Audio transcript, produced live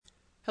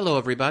Hello,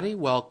 everybody.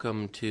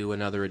 Welcome to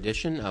another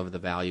edition of the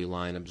Value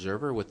Line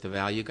Observer with the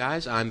Value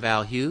Guys. I'm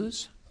Val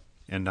Hughes.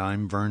 And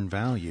I'm Vern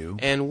Value.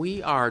 And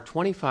we are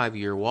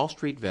 25-year Wall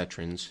Street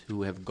veterans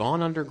who have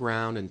gone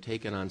underground and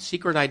taken on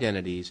secret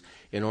identities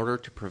in order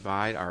to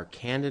provide our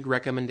candid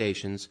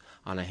recommendations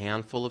on a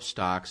handful of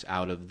stocks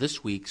out of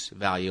this week's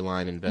Value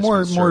Line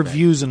Investment Survey. More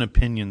views and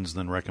opinions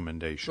than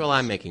recommendations. Well,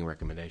 I'm making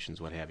recommendations,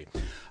 what have you.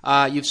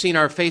 You've seen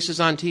our faces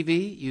on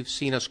TV. You've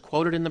seen us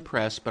quoted in the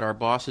press, but our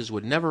bosses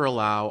would never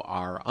allow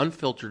our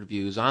unfiltered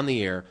views on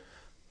the air,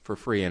 for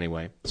free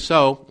anyway.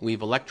 So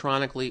we've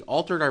electronically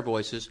altered our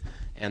voices,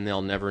 and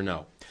they'll never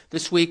know.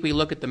 This week we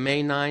look at the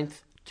May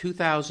 9th,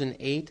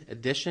 2008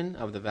 edition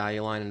of the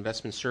Value Line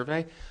Investment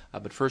Survey.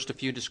 But first, a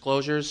few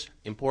disclosures.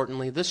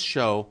 Importantly, this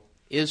show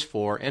is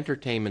for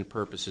entertainment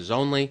purposes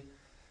only,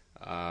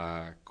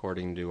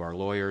 according to our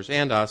lawyers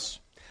and us.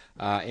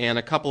 And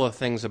a couple of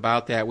things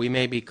about that. We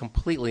may be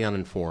completely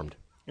uninformed.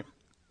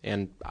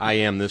 And I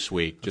am this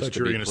week, just to be clear. I thought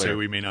you were going to say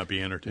we may not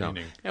be entertaining.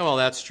 No. Yeah, well,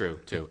 that's true,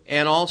 too.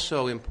 And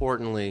also,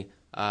 importantly,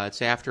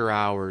 it's after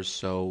hours,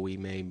 so we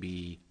may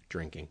be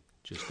drinking,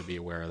 just to be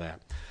aware of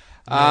that.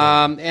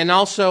 And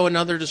also,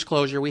 another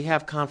disclosure, we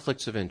have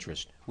conflicts of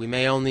interest. We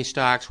may own these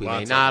stocks, we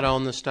may not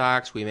own the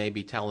stocks, we may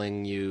be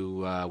telling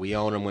you we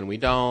own them when we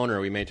don't, or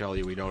we may tell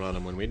you we don't own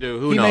them when we do.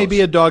 Who knows? He may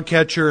be a dog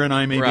catcher, and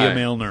I may be a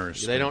male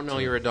nurse. They don't know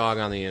you're a dog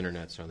on the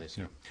internet, so they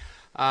say. Yeah.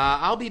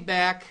 I'll be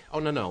back.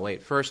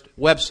 Wait. First,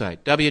 website,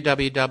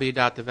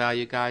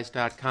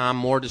 www.thevalueguys.com.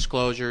 More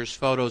disclosures,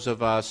 photos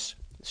of us,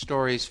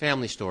 stories,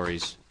 family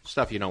stories,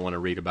 stuff you don't want to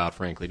read about,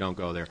 frankly. Don't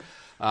go there.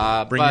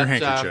 Bring your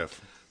handkerchief.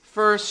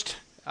 First,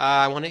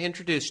 I want to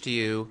introduce to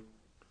you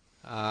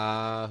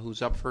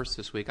who's up first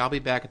this week. I'll be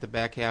back at the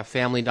back half.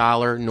 Family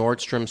Dollar,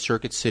 Nordstrom,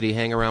 Circuit City.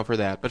 Hang around for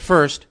that. But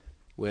first,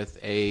 with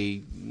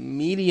a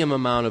medium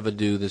amount of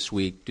ado this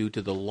week due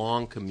to the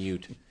long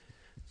commute.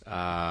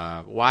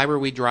 Why were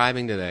we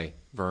driving today,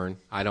 Vern?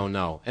 I don't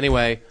know.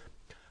 Anyway,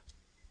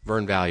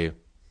 Vern Value.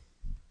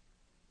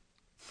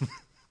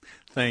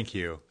 Thank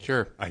you.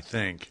 Sure. I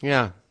think.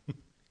 Yeah.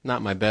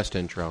 Not my best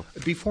intro.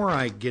 Before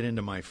I get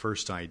into my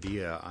first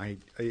idea, I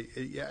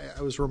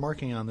was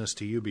remarking on this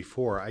to you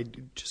before.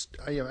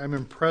 I'm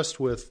impressed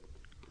with.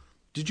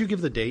 Did you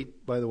give the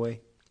date, by the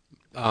way?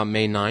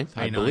 May 9th.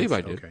 I believe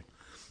I did. Okay.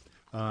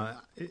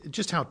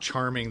 Just how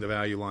charming the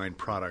Value Line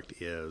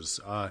product is.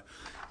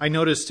 I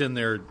noticed in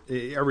their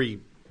every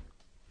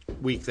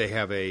week they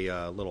have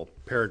a little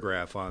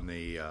paragraph on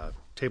the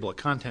table of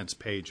contents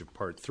page of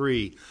Part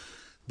 3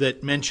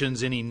 that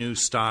mentions any new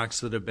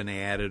stocks that have been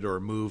added or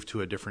moved to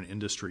a different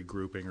industry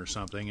grouping or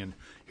something. And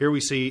here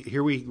we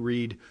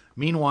read,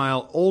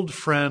 meanwhile, old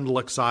friend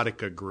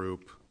Luxottica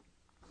Group.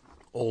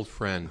 Old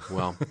friend.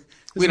 Well,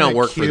 we don't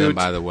work for them,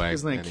 by the way.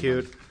 Isn't that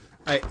cute?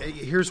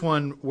 Here's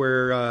one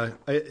where,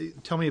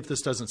 tell me if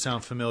this doesn't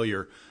sound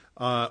familiar.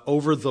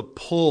 Over the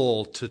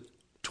pull to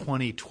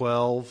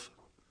 2012.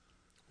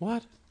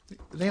 What?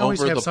 They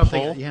always have something.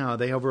 Pull? Yeah,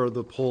 they over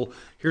the pull.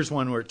 Here's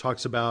one where it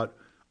talks about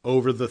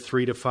over the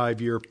 3 to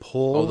 5 year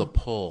pull. Oh, the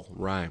pull,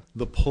 right?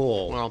 The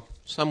pull. Well,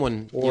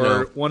 someone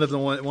one of the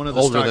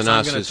older than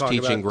us is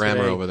teaching grammar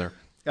today, over there.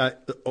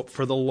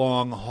 For the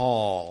long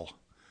haul.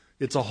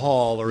 It's a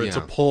haul or it's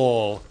a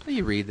pull. How do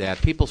you read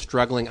that? People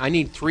struggling. I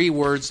need 3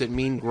 words that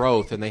mean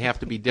growth, and they have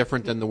to be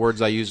different than the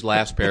words I used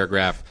last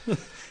paragraph.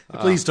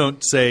 Please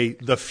don't say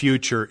the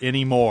future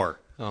anymore.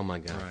 Oh, my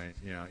God. Right,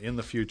 yeah, in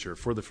the future,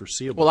 for the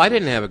foreseeable Well, I future.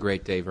 didn't have a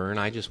great day, Vern.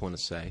 I just want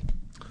to say.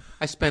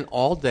 I spent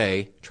all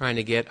day trying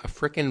to get a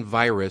frickin'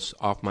 virus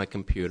off my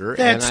computer,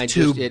 That's and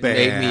it bad.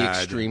 made me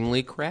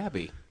extremely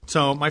crabby.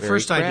 So my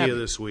first idea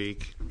this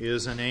week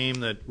is a name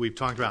that we've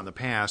talked about in the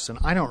past, and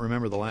I don't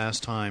remember the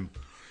last time.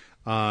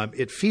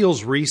 It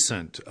feels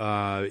recent.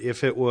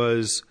 If it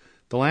was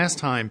the last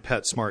time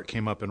PetSmart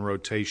came up in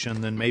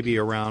rotation, then maybe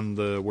around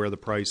where the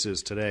price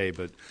is today.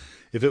 But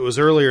if it was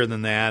earlier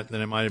than that,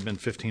 then it might have been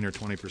 15 or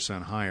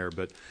 20% higher.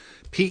 But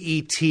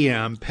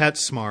PETM,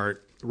 PetSmart,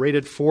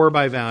 rated 4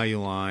 by Value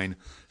Line.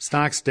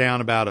 Stock's down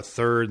about a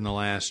third in the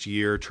last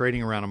year,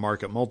 trading around a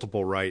market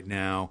multiple right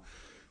now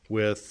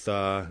with,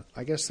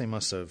 I guess they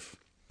must have,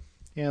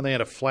 they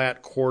had a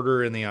flat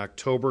quarter in the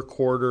October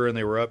quarter, and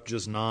they were up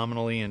just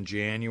nominally in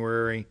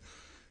January.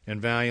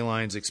 And Value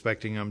Line's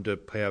expecting them to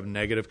have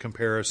negative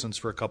comparisons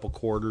for a couple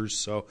quarters.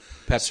 So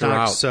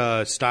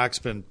stock's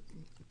been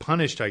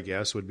punished, I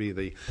guess, would be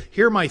the...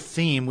 Here my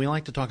theme. We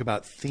like to talk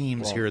about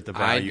themes here at the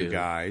Value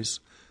Guys.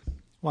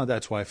 Well,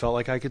 that's why I felt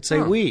like I could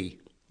say we.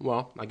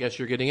 Well, I guess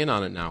you're getting in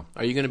on it now.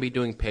 Are you going to be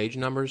doing page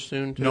numbers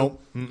soon, too?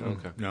 Nope.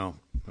 Okay. No.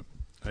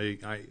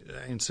 I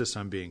insist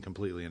on being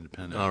completely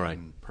independent. All right.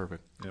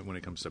 Perfect. When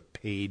it comes to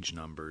page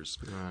numbers.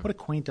 Right. What a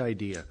quaint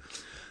idea.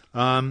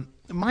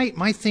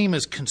 My theme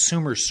is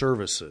consumer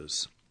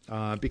services.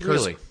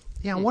 Because, really?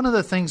 Yeah, one of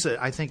the things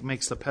that I think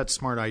makes the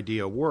PetSmart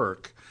idea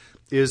work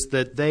is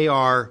that they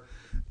are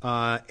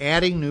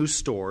adding new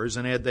stores,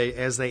 and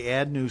as they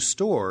add new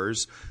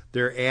stores,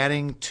 they're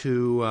adding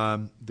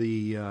to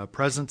the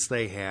presence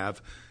they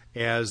have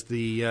as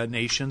the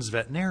nation's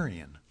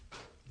veterinarian.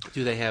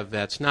 Do they have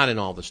vets? Not in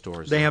all the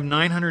stores. They have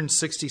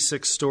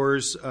 966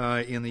 stores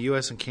in the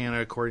U.S. and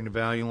Canada, according to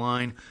Value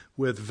Line,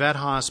 with vet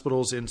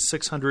hospitals in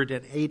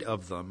 608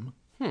 of them.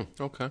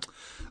 Okay.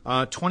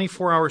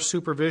 24-hour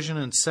supervision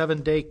and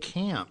 7-day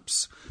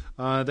camps.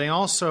 They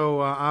also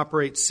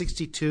operate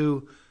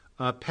 62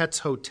 Pets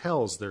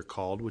hotels, they're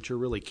called, which are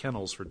really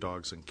kennels for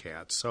dogs and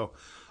cats. So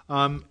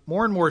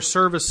more and more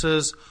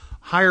services,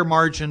 higher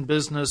margin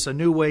business, a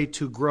new way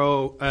to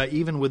grow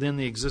even within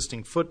the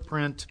existing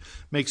footprint,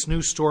 makes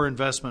new store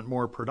investment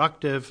more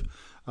productive.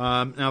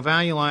 Now,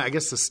 Value Line, I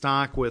guess the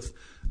stock with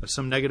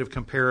some negative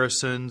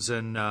comparisons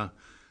and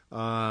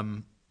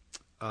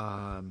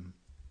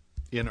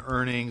in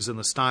earnings and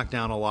the stock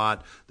down a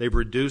lot. They've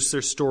reduced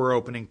their store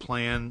opening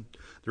plan.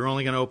 They're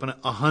only going to open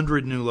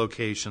 100 new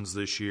locations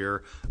this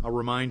year. I'll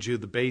remind you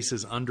the base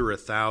is under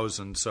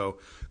 1,000, so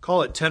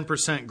call it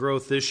 10%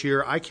 growth this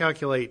year. I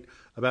calculate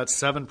about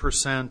 7%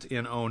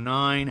 in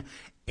 2009,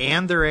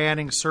 and they're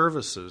adding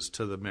services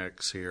to the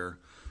mix here.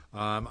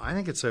 I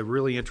think it's a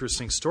really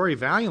interesting story.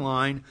 Value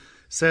Line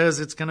says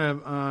it's going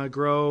to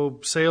grow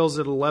sales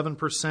at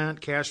 11%,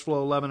 cash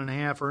flow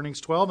 11.5%,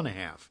 earnings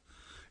 12.5%.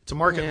 It's a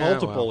market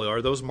multiple. Well,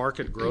 are those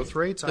market growth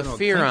rates? The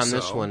fear on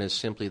this one is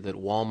simply that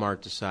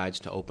Walmart decides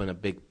to open a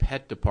big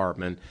pet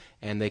department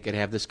and they could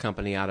have this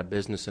company out of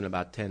business in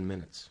about 10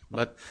 minutes.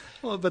 But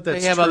that's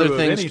they have true other of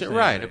things anything,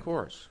 right, of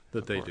course.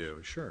 That they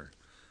do, sure.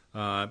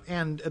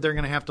 And they're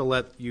going to have to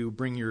let you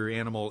bring your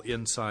animal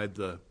inside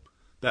that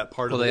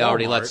part of the Walmart. Well, they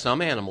already let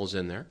some animals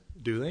in there.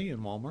 Do they in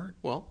Walmart?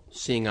 Well,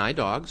 seeing eye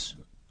dogs.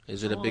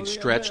 Is it a big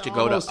stretch to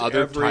go to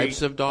other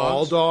types of dogs?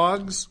 All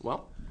dogs?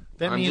 Well,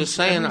 that I'm means, just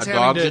saying, a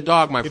dog's a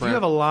dog, my friend. If you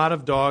have a lot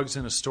of dogs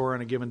in a store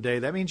on a given day,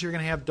 that means you're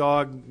going to have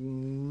dog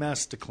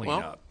mess to clean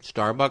up.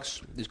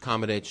 Starbucks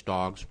accommodates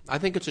dogs. I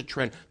think it's a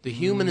trend. The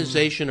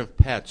humanization of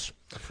pets.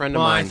 A friend of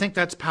mine. Well, I think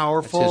that's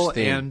powerful,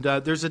 and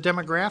there's a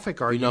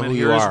demographic argument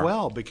here as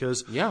well,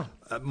 because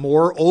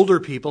more older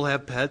people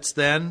have pets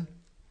than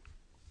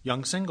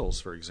young singles,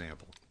 for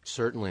example.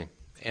 Certainly.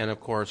 And, of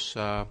course,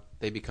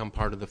 they become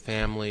part of the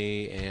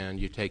family, and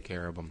you take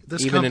care of them,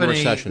 in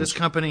recessions. This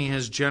company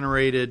has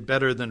generated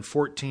better than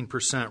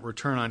 14%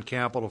 return on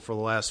capital for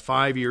the last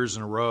 5 years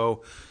in a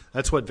row.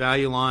 That's what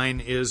Value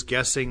Line is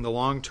guessing the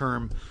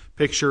long-term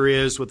picture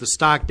is. With the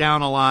stock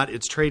down a lot,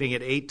 it's trading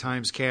at 8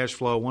 times cash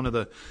flow, one of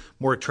the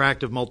more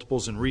attractive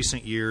multiples in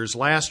recent years.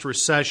 Last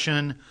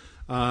recession,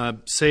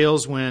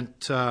 sales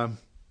went...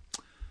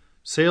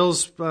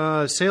 Sales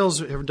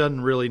have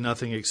done really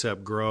nothing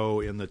except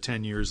grow in the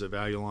 10 years that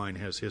Value Line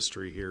has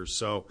history here.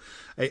 So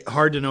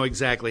hard to know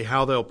exactly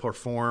how they'll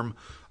perform.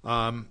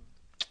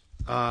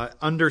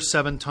 Under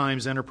 7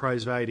 times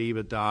enterprise value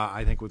to EBITDA,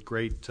 I think with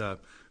great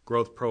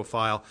growth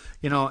profile.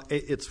 You know,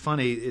 it's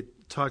funny.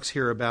 It talks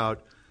here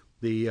about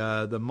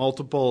the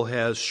multiple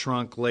has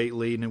shrunk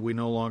lately, and we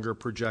no longer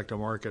project a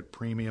market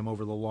premium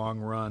over the long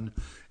run,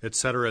 et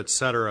cetera, et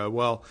cetera.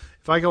 Well,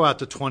 if I go out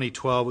to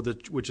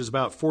 2012, which is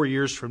about 4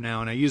 years from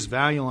now, and I use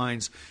Value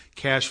Line's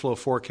cash flow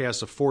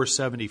forecast of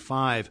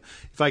 475,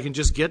 if I can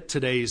just get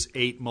today's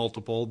 8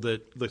 multiple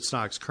that the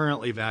stock's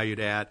currently valued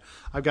at,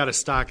 I've got a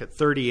stock at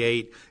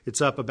 38.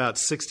 It's up about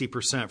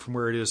 60% from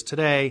where it is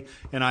today,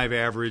 and I've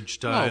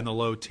averaged in the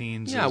low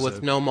teens. Yeah,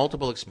 with no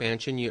multiple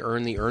expansion, you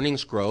earn the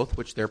earnings growth,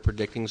 which they're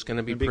predicting is going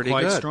to be pretty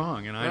quite good.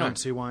 Strong, and I don't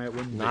see why it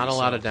wouldn't be. Not a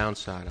lot of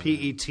downside.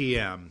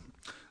 PETM.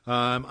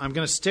 I'm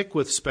going to stick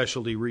with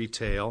specialty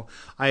retail.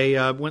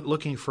 I went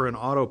looking for an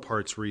auto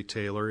parts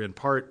retailer, in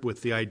part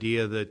with the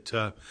idea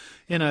that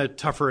in a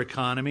tougher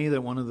economy,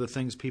 that one of the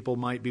things people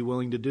might be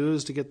willing to do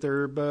is to get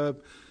their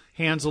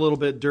hands a little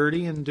bit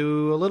dirty and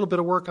do a little bit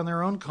of work on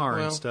their own car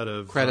instead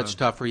of... Credit's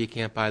tougher. You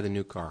can't buy the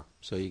new car,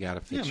 so you got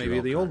to fix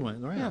maybe the old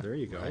one. Right, there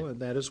you go.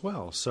 That as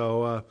well.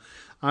 So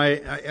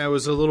I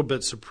was a little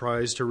bit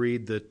surprised to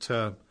read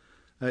that...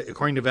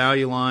 according to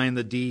Value Line,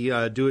 the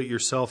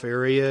do-it-yourself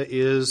area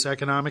is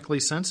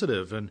economically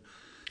sensitive, and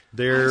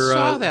I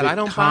saw that. I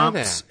don't buy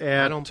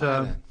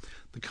that.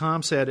 The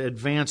comps at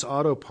Advance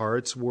Auto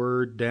Parts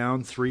were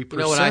down 3%. You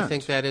know what I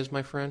think that is,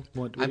 my friend?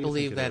 What I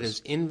believe that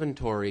is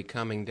inventory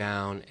coming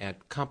down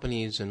at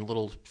companies and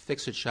little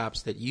fix-it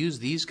shops that use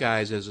these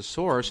guys as a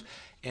source,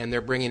 and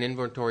they're bringing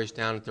inventories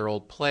down at their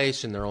old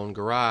place in their own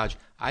garage.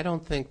 I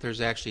don't think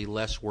there's actually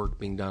less work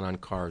being done on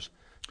cars.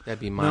 That'd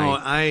be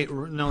my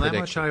prediction. That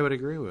much I would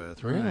agree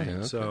with. Really? Right.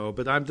 Okay. So,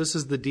 but this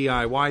is the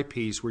DIY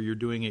piece where you're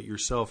doing it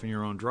yourself in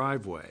your own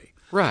driveway.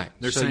 Right.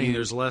 They're saying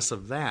there's less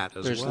of that as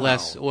well. There's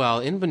less,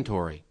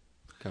 inventory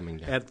coming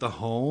down. At the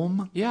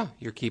home? Yeah.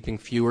 You're keeping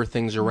fewer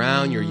things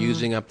around. You're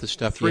using up the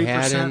stuff you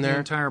had in there. 3% the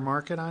entire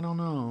market? I don't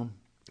know.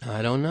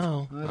 I don't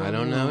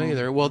know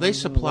either. Well, they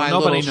supply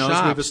nobody little knows.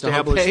 shops. We've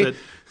established that.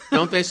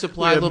 Don't they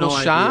supply little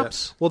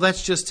shops? Well,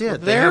 that's just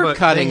it. They're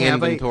cutting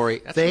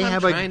inventory. They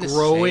have a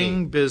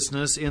growing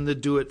business in the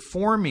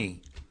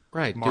do-it-for-me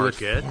market.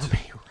 Do it for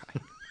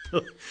me,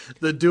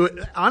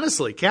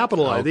 Honestly,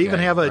 capitalize. Okay, they even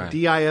have a right.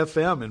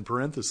 DIFM in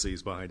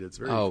parentheses behind it. It's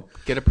very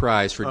get a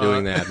prize for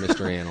doing that,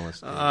 Mr.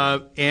 Analyst.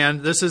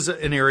 And this is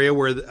an area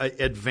where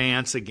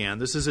Advance, again,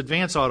 this is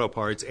Advance Auto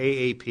Parts,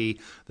 AAP,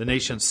 the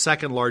nation's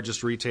second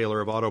largest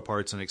retailer of auto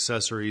parts and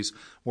accessories,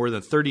 more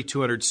than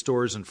 3,200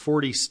 stores in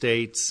 40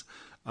 states.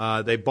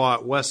 They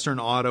bought Western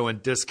Auto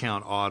and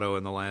Discount Auto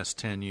in the last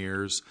 10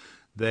 years.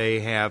 They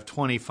have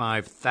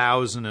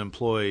 25,000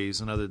 employees,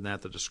 and other than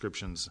that, the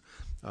descriptions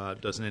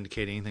doesn't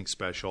indicate anything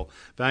special.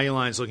 Value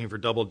Line's looking for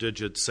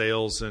double-digit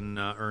sales and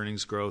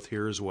earnings growth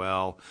here as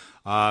well.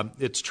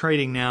 It's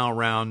trading now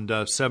around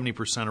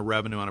 70% of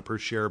revenue on a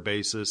per-share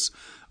basis.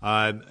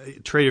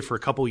 It traded for a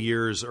couple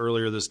years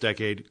earlier this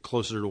decade,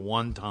 closer to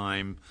 1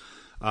 time.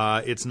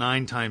 It's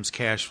 9 times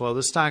cash flow.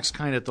 The stock's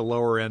kind of at the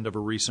lower end of a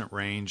recent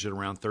range at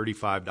around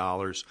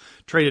 $35.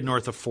 Traded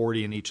north of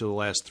 40 in each of the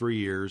last 3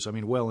 years. I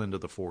mean, well into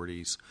the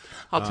 40s.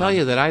 I'll tell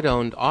you that I'd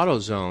owned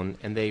AutoZone,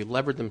 and they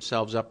levered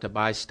themselves up to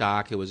buy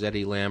stock. It was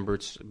Eddie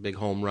Lambert's big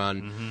home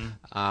run.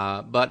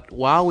 But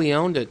while we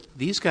owned it,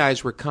 these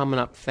guys were coming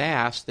up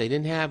fast. They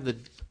didn't have the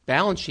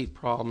balance sheet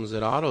problems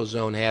that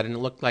AutoZone had, and it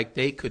looked like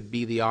they could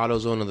be the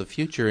AutoZone of the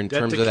future in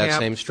terms of that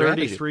same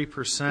strategy.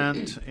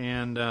 33%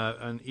 and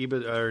an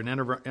EBIT or an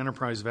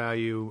enterprise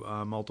value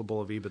multiple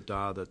of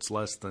EBITDA that's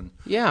less than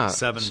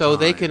 7 so times.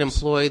 they could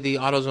employ the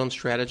AutoZone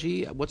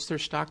strategy. What's their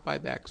stock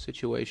buyback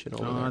situation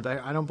over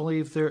there? I don't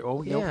believe they're.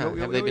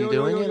 Have they been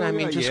doing it? I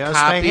mean, just yes,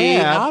 copy they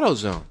have.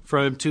 AutoZone.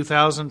 From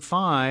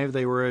 2005,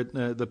 they were at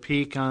the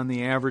peak on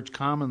the average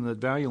common that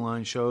Value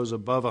Line shows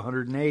above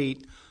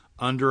 108.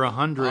 Under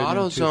 100.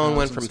 AutoZone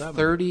went from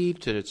 30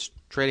 to it's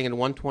trading at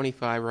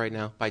 125 right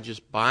now by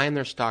just buying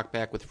their stock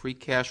back with free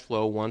cash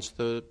flow once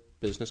the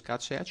business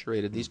got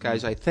saturated. These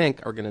guys, I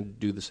think, are going to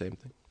do the same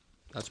thing.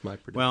 That's my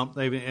prediction. Well,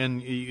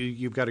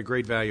 you've got a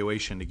great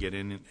valuation to get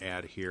in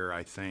at here,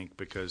 I think,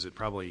 because it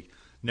probably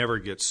never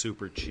gets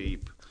super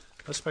cheap,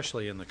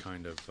 especially in the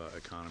kind of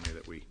economy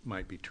that we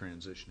might be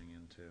transitioning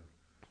into.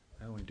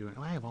 How are we doing?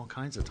 I have all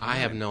kinds of time. I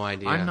have no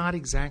idea. I'm not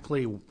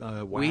exactly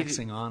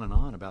waxing on and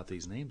on about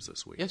these names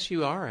this week. Yes,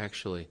 you are,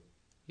 actually.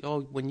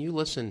 When you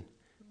listen,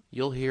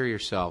 you'll hear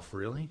yourself.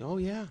 Really? Oh,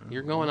 yeah.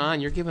 You're going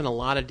on. You're giving a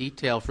lot of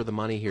detail for the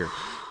money here.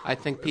 I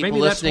think people Maybe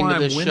listening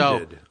that's why to this I'm show.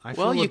 winded. I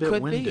feel a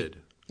bit winded.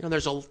 You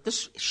know,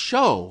 this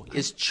show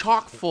is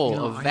chock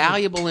full of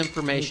valuable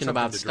information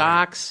about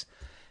stocks,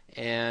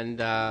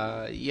 and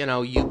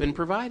you've been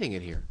providing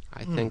it here.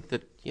 I think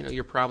that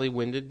you're probably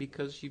winded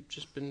because you've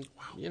just been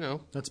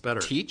that's better.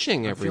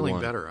 Teaching everyone. I'm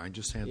feeling better. I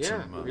just had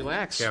some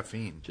relax.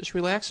 Caffeine. Just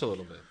relax a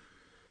little bit.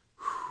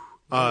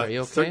 Are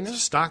you okay now?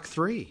 Stock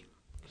 3,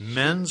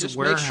 Men's just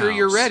Warehouse. Make sure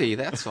you're ready.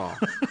 That's all.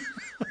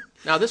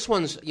 Now this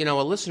one's a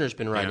listener's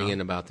been writing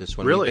in about this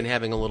one. Really? We've been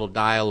having a little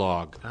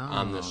dialogue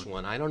on this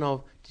one. I don't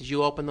know. Did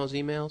you open those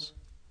emails?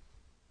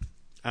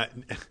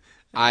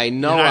 I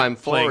know I'm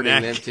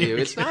forwarding them to you.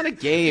 It's not a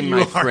game,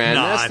 my friend.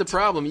 That's the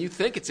problem. You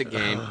think it's a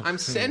game. I'm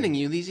sending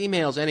you these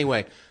emails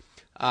anyway.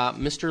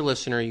 Mr.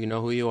 Listener, you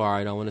know who you are.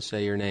 I don't want to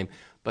say your name.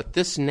 But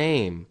this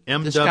name,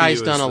 this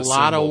guy's done a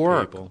lot of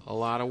work. A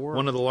lot of work.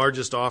 One of the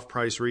largest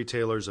off-price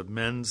retailers of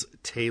men's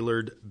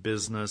tailored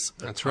business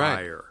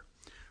attire.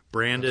 Right.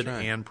 Branded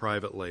and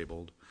private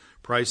labeled.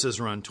 Prices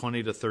run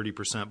 20 to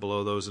 30%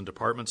 below those in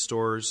department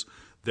stores.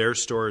 Their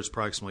store is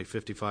approximately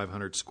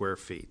 5,500 square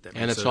feet.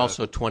 And it's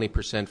also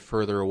 20%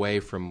 further away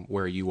from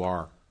where you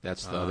are.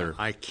 That's the other.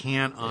 I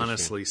can't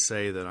honestly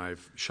say that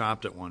I've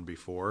shopped at one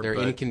before. They're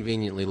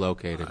inconveniently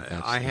located.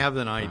 I have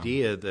an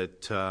idea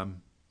that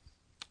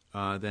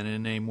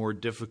in a more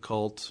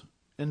difficult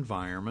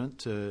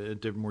environment,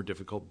 a more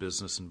difficult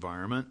business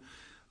environment,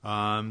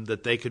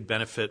 that they could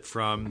benefit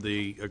from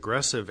the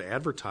aggressive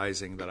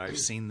advertising that I've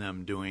seen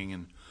them doing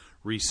in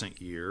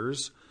recent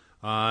years.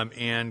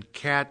 And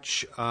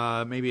catch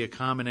maybe a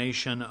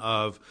combination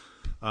of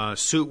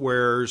suit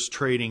wearers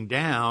trading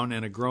down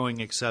and a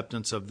growing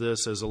acceptance of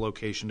this as a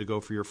location to go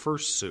for your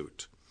first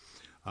suit,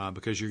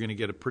 because you're going to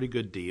get a pretty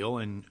good deal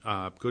and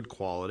good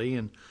quality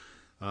and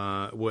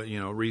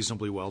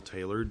reasonably well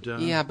tailored.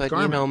 Yeah, but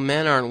garment.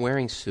 Men aren't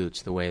wearing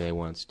suits the way they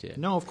once did.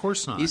 No, of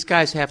course not. These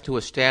guys have to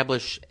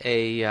establish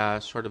a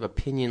sort of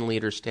opinion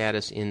leader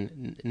status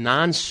in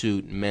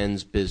non-suit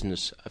men's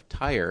business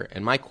attire.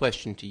 And my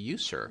question to you,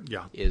 sir,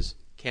 is: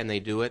 can they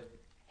do it?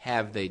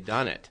 Have they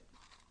done it?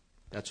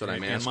 That's what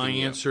I'm asking. And my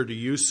answer to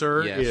you,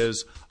 sir,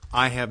 is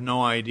I have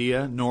no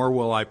idea, nor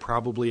will I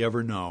probably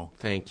ever know.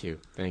 Thank you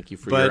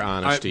for your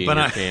honesty and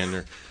your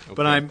candor. Okay.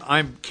 But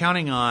I'm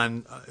counting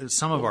on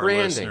some of our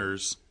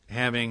listeners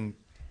having,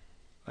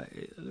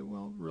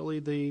 really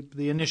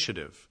the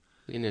initiative.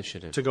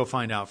 To go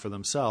find out for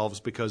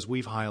themselves, because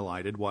we've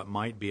highlighted what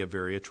might be a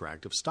very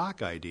attractive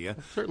stock idea,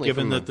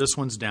 given that this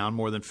one's down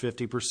more than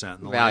 50% in the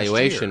last year.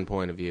 Valuation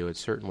point of view, it's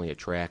certainly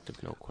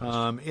attractive, no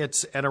question.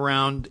 It's at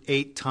around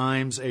 8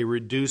 times a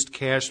reduced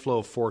cash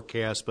flow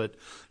forecast, but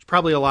there's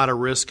probably a lot of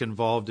risk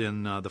involved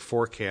in the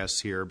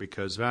forecasts here,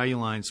 because Value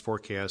Line's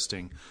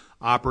forecasting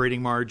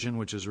operating margin,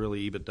 which is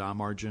really EBITDA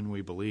margin,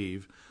 we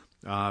believe,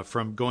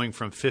 from going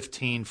from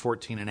 15,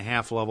 14 and a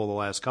half level the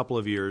last couple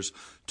of years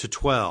to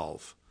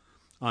 12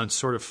 on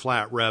sort of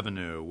flat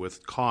revenue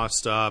with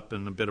cost up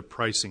and a bit of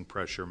pricing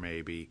pressure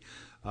maybe.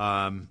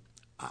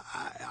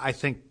 I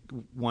think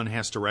one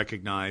has to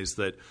recognize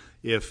that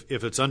if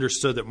it's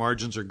understood that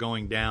margins are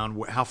going down,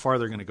 how far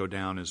they're going to go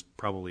down is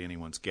probably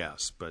anyone's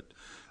guess. But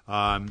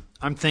I'm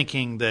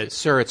thinking that...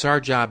 Sir, it's our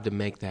job to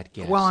make that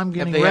guess. Well, I'm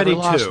getting ready to. Have they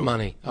ever lost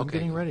money? I'm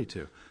getting ready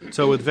to.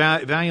 So with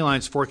Value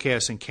Line's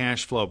forecasting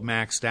cash flow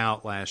maxed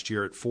out last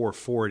year at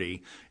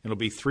 $4.40, it'll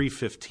be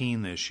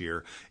 $3.15 this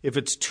year. If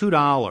it's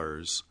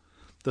 $2,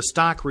 the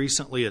stock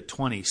recently at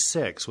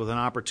 $26 with an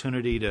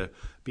opportunity to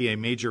be a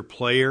major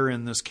player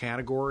in this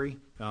category,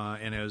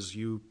 and as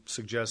you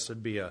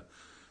suggested, be a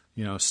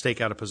stake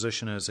out a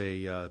position as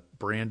a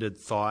branded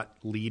thought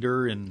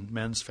leader in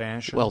men's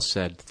fashion. Well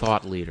said.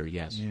 Thought leader,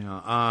 yes.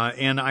 Yeah,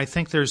 and I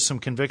think there's some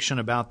conviction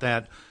about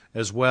that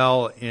as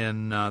well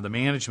in the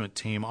management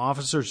team.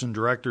 Officers and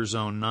directors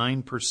own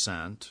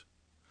 9%.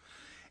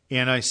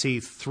 And I see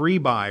 3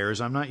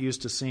 buyers. I'm not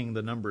used to seeing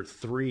the number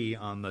 3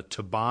 on the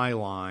to buy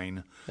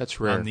line. That's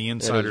rare. On the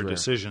insider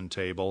decision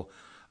table.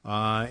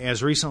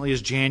 As recently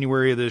as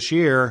January of this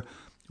year,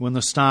 when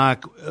the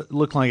stock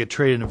looked like it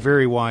traded in a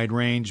very wide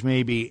range,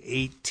 maybe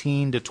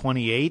 18 to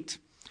 28.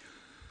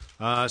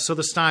 So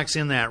the stock's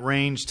in that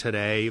range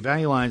today.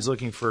 Value Line's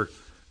looking for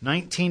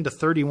 19 to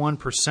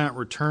 31%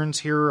 returns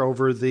here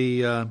over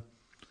the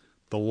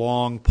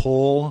long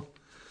pull.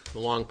 The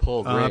long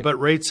pull, great.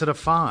 But rates at a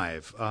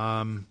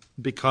 5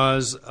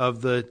 because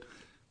of the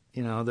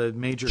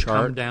major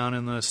come down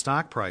in the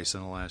stock price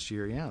in the last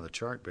year. Yeah, the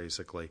chart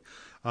basically.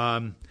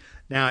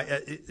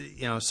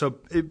 Now, so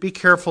be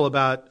careful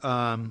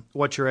about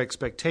what your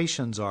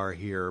expectations are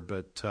here.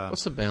 But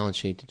what's the balance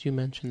sheet? Did you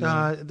mention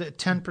that? The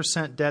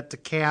 10% debt to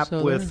cap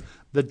with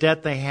the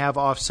debt they have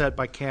offset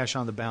by cash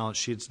on the balance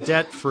sheet. It's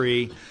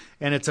debt-free,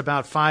 and it's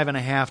about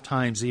 5.5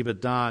 times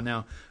EBITDA.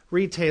 Now,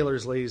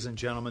 retailers, ladies and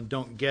gentlemen,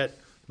 don't get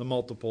the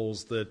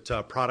multiples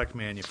that product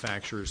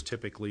manufacturers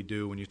typically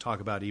do when you talk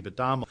about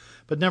EBITDA.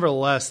 But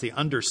nevertheless, the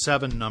under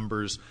 7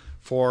 numbers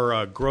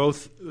for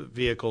growth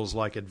vehicles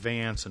like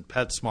Advance and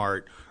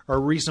PetSmart are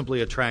reasonably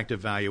attractive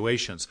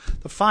valuations.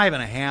 The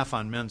 5.5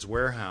 on Men's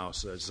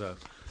Warehouse as a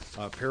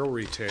apparel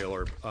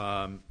retailer,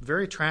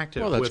 very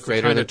attractive. Well, that's with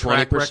greater than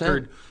 20%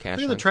 record. Cash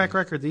Look at the track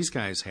record these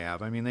guys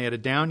have. I mean, they had a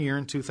down year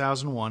in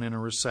 2001 in a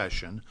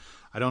recession.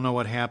 I don't know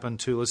what happened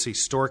to, let's see,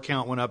 store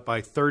count went up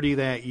by 30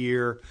 that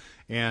year,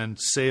 and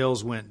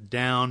sales went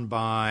down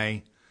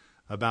by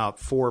about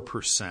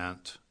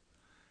 4%.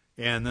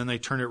 And then they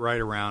turned it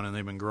right around, and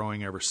they've been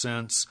growing ever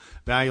since.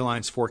 Value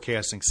Line's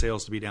forecasting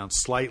sales to be down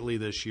slightly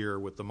this year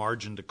with the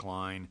margin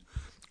decline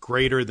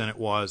greater than it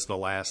was the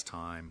last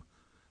time.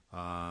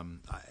 I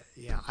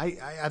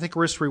think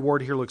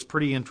risk-reward here looks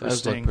pretty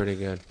interesting. Does look pretty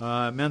good.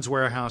 Men's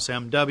Warehouse,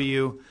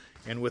 MW.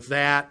 And with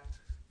that,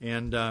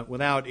 and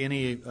without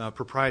any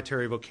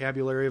proprietary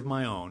vocabulary of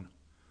my own,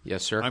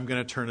 yes, sir, I'm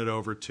going to turn it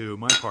over to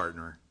my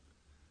partner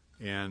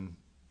and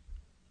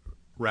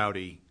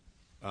rowdy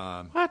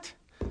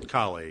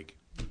colleague.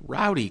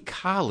 Rowdy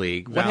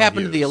colleague? What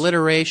happened to the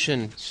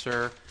alliteration,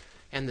 sir,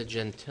 and the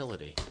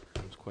gentility?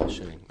 I was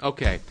questioning.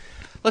 Okay,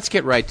 let's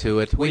get right to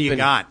it. What do you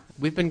got?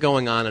 We've been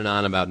going on and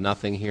on about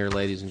nothing here,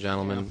 ladies and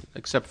gentlemen,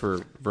 except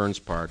for Vern's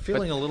part.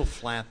 Feeling a little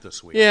flat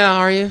this week. Yeah,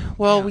 are you?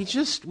 Well,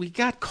 we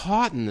got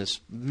caught in this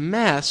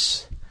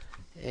mess,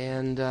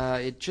 and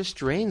it just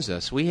drains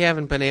us. We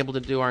haven't been able to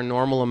do our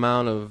normal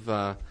amount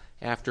of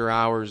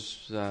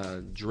after-hours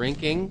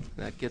drinking.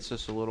 That gets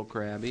us a little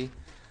crabby.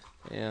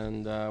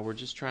 And we're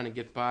just trying to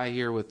get by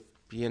here with,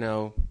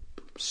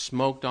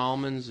 smoked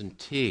almonds and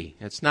tea.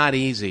 It's not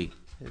easy.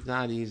 It's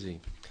not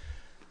easy.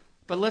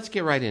 But let's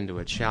get right into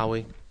it, shall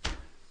we?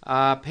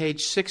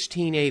 Page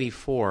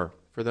 1684,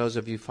 for those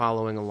of you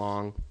following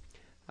along.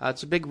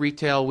 It's a big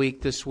retail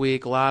week this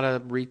week. A lot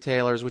of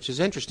retailers, which is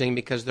interesting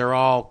because they're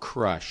all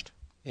crushed.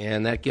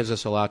 And that gives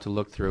us a lot to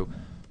look through.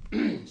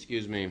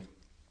 Excuse me.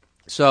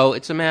 So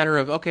it's a matter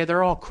of, okay,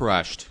 they're all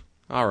crushed.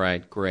 All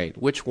right, great.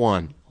 Which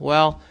one?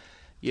 Well,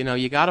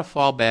 you got to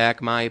fall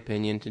back, my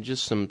opinion, to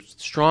just some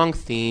strong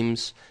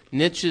themes,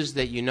 niches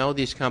that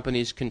these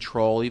companies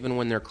control even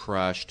when they're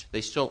crushed.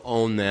 They still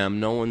own them.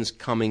 No one's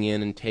coming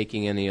in and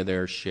taking any of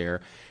their share.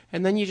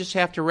 And then you just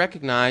have to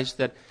recognize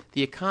that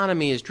the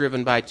economy is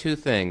driven by 2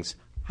 things: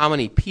 how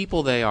many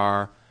people there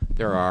are,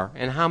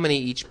 and how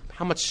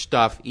much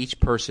stuff each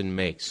person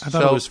makes. I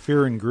thought it was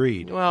fear and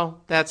greed.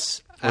 Well,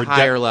 that's a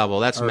higher level.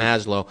 That's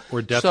Maslow.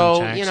 Or death and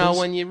taxes. So,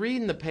 when you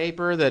read in the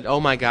paper that, oh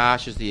my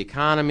gosh, is the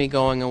economy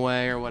going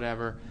away or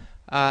whatever,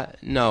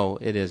 no,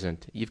 it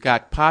isn't. You've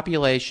got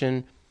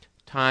population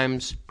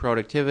times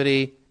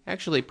productivity.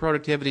 Actually,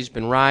 productivity's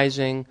been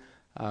rising.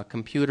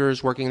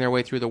 Computers working their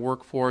way through the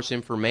workforce,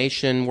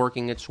 information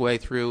working its way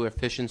through,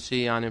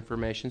 efficiency on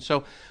information.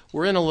 So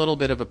we're in a little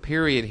bit of a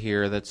period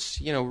here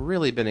that's,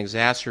 really been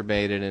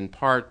exacerbated in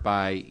part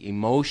by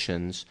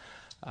emotions.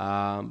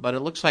 But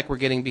it looks like we're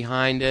getting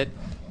behind it.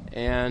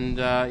 And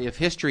if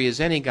history is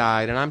any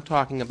guide, and I'm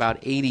talking about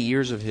 80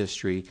 years of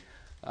history,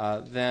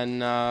 then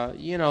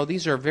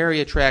these are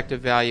very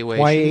attractive valuations.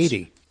 Why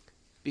 80?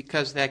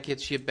 Because that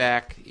gets you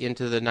back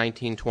into the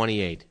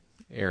 1928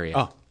 area.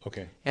 Oh,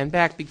 okay. And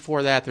back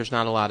before that, there's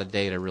not a lot of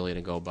data really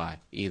to go by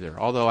either.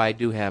 Although I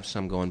do have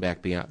some going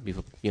back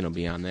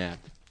beyond that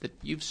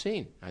you've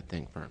seen, I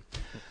think, Vern.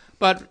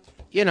 But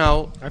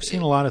I've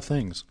seen a lot of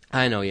things.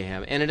 I know you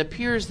have, and it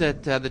appears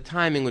that the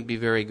timing would be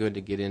very good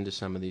to get into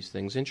some of these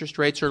things. Interest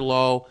rates are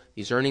low.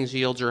 These earnings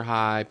yields are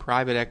high.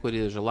 Private equity,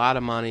 there's a lot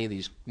of money.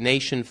 These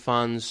nation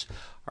funds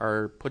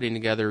are putting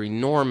together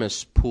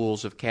enormous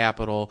pools of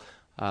capital.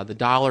 The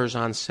dollar's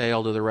on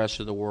sale to the rest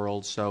of the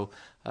world. So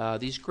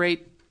these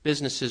great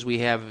businesses we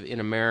have in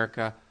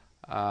America,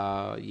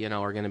 are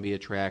going to be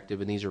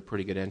attractive, and these are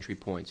pretty good entry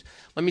points.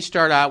 Let me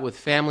start out with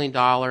Family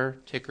Dollar,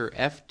 ticker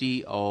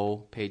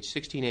FDO, page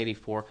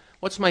 1684.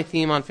 What's my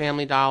theme on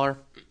Family Dollar?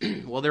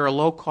 Well, they're a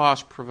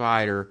low-cost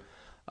provider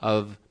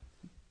of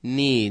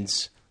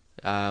needs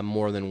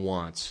more than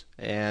wants.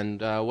 And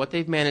what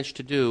they've managed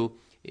to do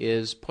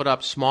is put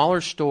up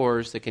smaller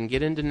stores that can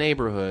get into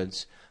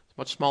neighborhoods,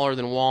 much smaller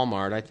than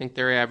Walmart. I think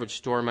their average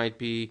store might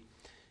be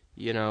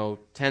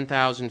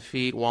 10,000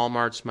 feet.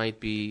 Walmart's might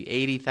be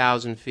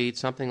 80,000 feet,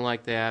 something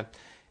like that.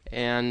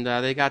 And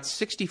they got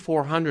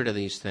 6,400 of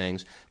these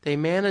things. They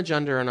manage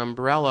under an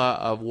umbrella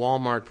of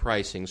Walmart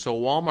pricing. So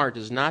Walmart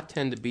does not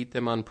tend to beat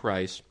them on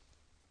price.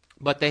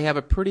 But they have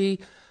a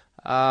pretty,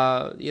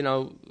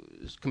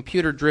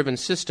 computer-driven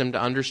system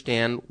to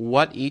understand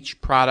what each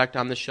product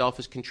on the shelf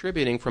is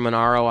contributing from an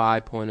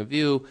ROI point of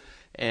view,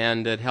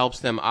 and it helps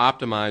them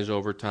optimize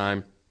over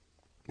time.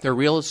 Their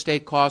real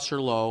estate costs are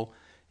low.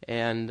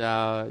 And,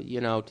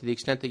 to the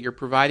extent that you're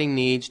providing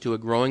needs to a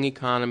growing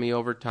economy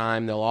over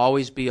time, there'll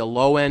always be a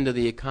low end of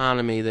the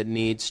economy that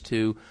needs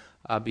to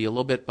be a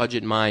little bit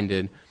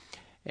budget-minded.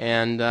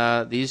 And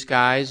these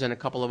guys and a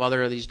couple of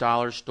other of these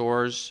dollar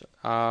stores,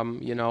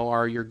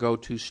 are your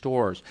go-to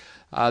stores.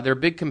 Their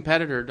big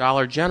competitor,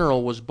 Dollar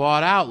General, was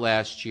bought out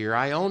last year.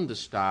 I owned the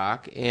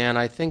stock, and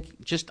I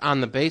think just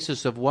on the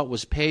basis of what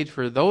was paid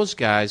for those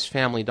guys,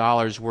 Family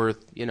Dollar's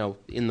worth,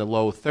 in the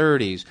low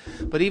 30s.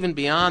 But even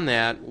beyond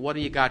that, what do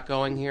you got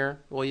going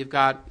here? Well, you've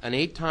got an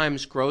 8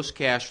 times gross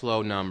cash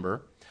flow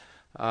number.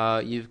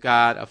 You've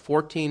got a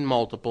 14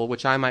 multiple,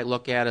 which I might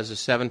look at as a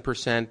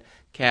 7%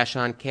 cash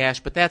on cash,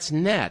 but that's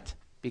net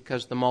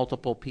because the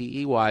multiple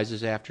PE-wise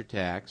is after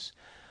tax.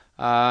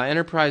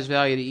 Enterprise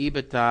value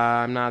to EBITDA,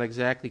 I'm not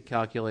exactly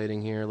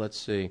calculating here. Let's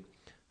see.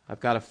 I've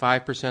got a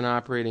 5%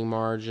 operating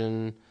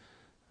margin.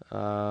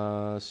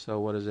 So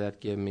what does that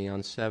give me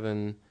on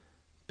 $7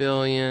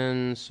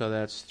 billion? So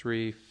that's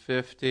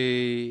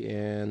 $350,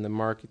 and the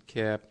market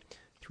cap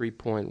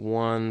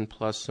 3.1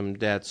 plus some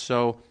debt.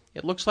 So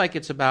it looks like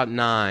it's about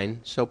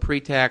 9. So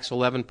pre-tax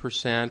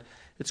 11%.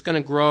 It's going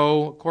to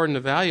grow, according to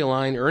Value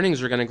Line,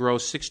 earnings are going to grow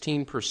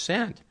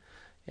 16%.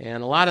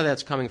 And a lot of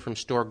that's coming from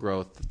store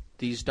growth.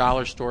 These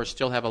dollar stores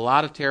still have a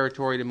lot of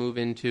territory to move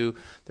into.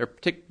 They're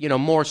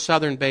more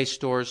southern-based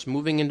stores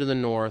moving into the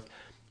north,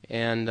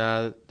 and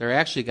they're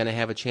actually going to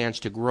have a chance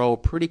to grow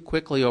pretty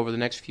quickly over the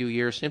next few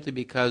years simply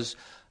because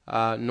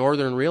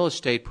northern real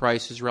estate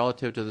prices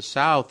relative to the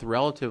south,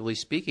 relatively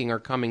speaking, are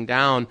coming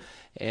down,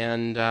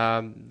 and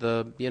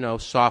the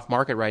soft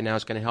market right now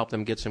is going to help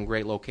them get some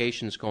great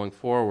locations going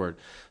forward.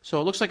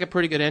 So it looks like a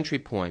pretty good entry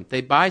point.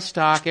 They buy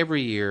stock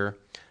every year.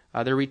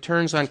 Their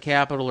returns on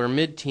capital are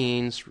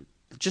mid-teens,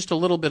 just a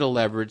little bit of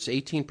leverage.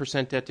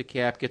 18% debt to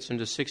cap gets them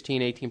to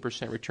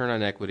 18% return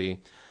on equity.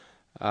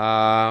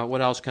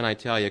 What else can I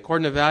tell you?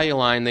 According to Value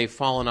Line, they've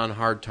fallen on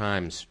hard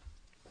times.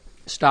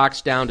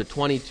 Stock's down to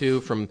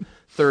 22 from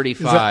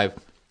 35.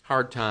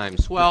 Hard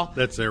times. Well,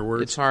 that's their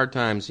words. It's hard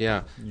times,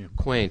 yeah.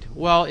 Quaint.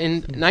 Well,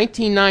 in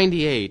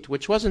 1998,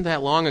 which wasn't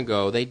that long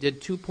ago, they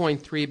did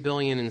 $2.3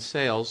 billion in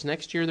sales.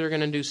 Next year, they're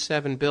going to do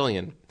 $7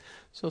 billion.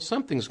 So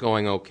something's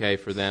going okay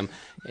for them.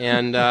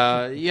 And,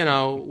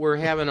 we're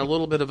having a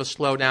little bit of a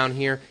slowdown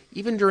here.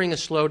 Even during a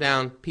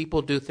slowdown,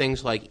 people do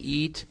things like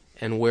eat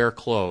and wear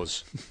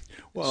clothes.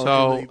 Well,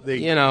 so,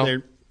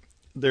 they're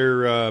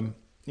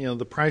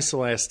the price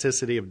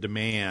elasticity of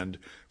demand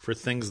for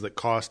things that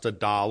cost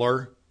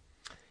 $1.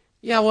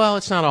 Yeah, well,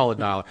 it's not all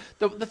 $1.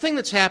 The thing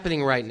that's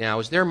happening right now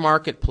is their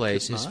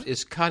marketplace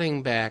is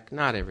cutting back,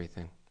 not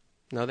everything.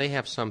 No, they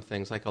have some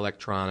things like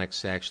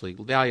electronics, actually.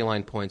 Value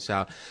Line points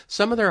out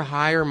some of their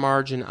higher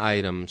margin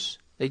items,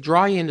 they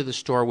draw you into the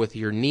store with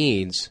your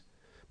needs,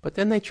 but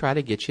then they try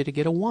to get you to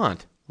get a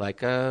want,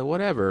 like a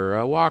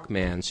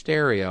Walkman,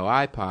 stereo,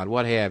 iPod,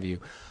 what have you.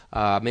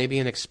 Maybe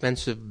an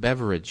expensive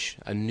beverage,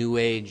 a new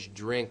age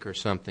drink or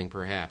something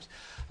perhaps.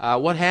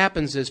 What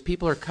happens is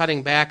people are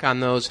cutting back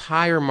on those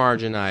higher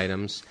margin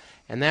items,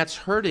 and that's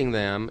hurting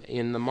them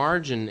in the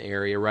margin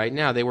area right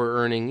now. They were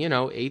earning,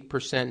 8%,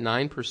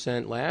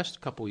 9%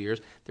 last couple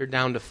years. They're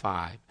down to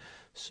 5%.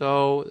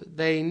 So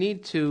they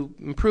need to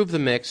improve the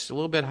mix, a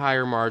little bit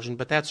higher margin,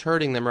 but that's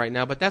hurting them right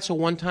now. But that's a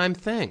one-time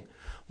thing.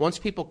 Once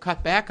people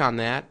cut back on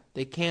that,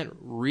 they can't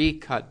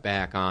re-cut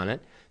back on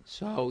it.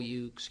 So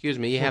you have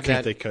that.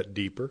 Can't they cut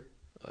deeper?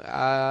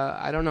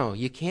 I don't know.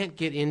 You can't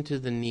get into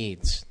the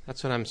needs.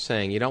 That's what I'm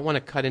saying. You don't want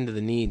to cut into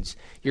the needs.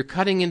 You're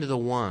cutting into the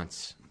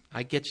wants.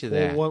 I get you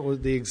that. Well, what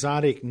was the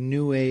exotic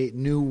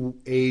new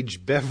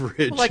age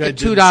beverage? Well, like a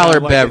 $2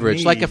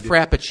 beverage, like a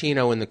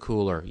Frappuccino in the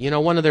cooler. You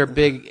know, one of their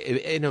big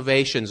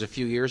innovations a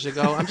few years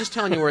ago, I'm just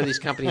telling you where these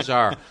companies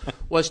are,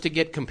 was to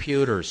get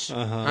computers.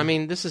 I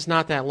mean, this is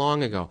not that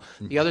long ago.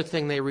 The other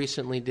thing they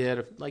recently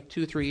did, like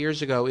 2-3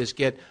 years ago, is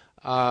get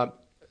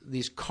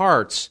these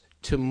carts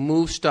to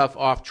move stuff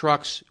off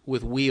trucks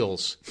with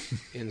wheels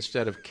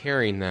instead of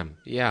carrying them.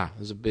 Yeah, it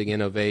was a big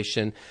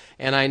innovation.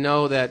 And I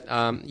know that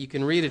you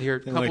can read it here. A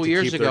couple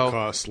years ago, their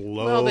costs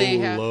low,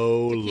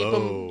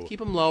 keep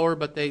them lower,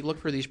 but they look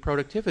for these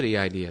productivity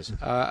ideas.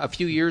 A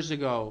few years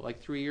ago,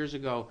 like 3 years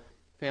ago,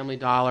 Family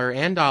Dollar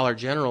and Dollar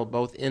General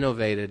both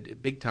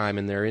innovated big time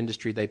in their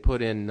industry. They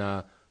put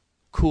in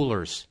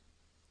coolers.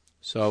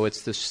 So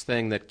it's this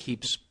thing that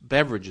keeps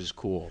beverages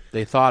cool.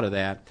 They thought of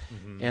that,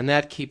 and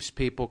that keeps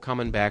people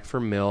coming back for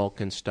milk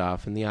and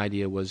stuff. And the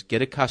idea was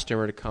get a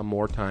customer to come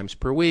more times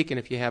per week, and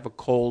if you have a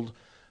cold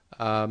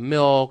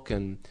milk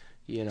and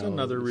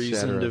another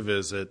reason to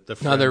visit.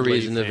 Another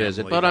reason to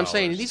visit. But I'm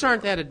saying these store.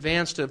 aren't that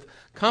advanced of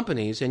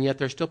companies, and yet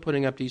they're still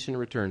putting up decent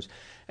returns.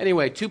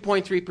 Anyway,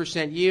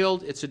 2.3%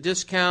 yield. It's a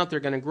discount.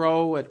 They're going to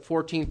grow at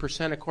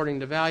 14%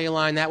 according to Value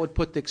Line. That would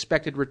put the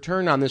expected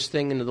return on this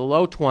thing into the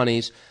low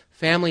 20s.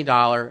 Family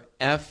Dollar,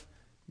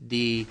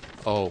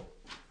 FDO.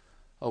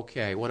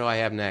 Okay, what do I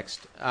have next?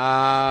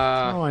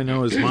 All I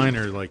know is mine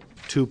are like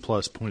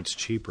 2+ points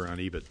cheaper on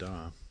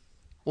EBITDA.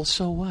 Well,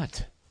 so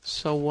what?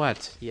 So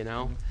what, you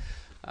know?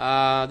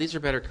 These are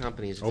better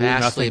companies.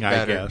 Vastly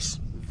better. I guess.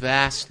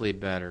 Vastly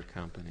better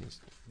companies.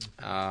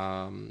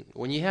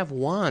 When you have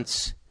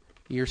wants,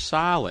 you're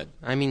solid.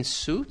 I mean,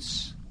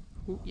 suits,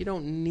 you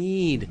don't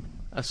need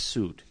a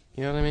suit.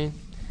 You know what I mean?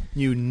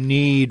 You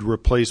need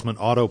replacement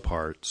auto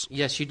parts.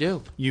 Yes, you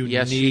do. You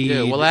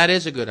do. Well, that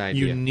is a good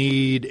idea. You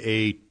need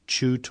a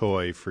chew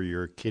toy for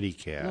your kitty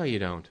cat. No, you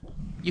don't.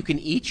 You can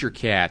eat your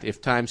cat if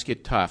times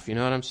get tough. You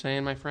know what I'm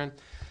saying, my friend?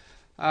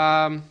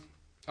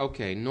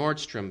 Okay,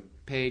 Nordstrom,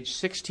 page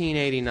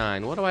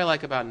 1689. What do I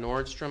like about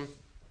Nordstrom?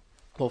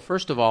 Well,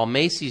 first of all,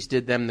 Macy's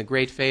did them the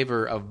great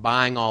favor of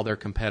buying all their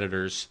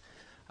competitors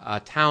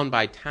town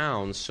by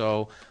town.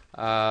 So,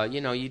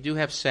 you do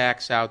have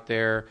Saks out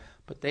there,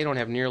 but they don't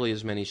have nearly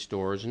as many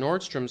stores.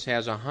 Nordstrom's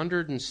has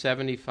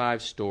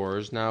 175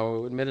 stores.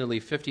 Now, admittedly,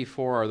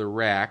 54 are the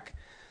rack.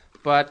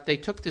 But they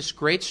took this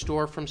great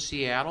store from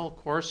Seattle, of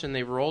course, and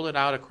they rolled it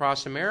out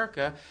across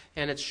America,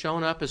 and it's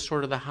shown up as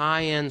sort of the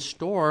high-end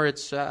store.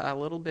 It's a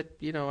little bit,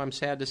 I'm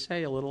sad to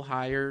say, a little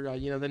higher,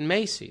 than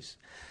Macy's.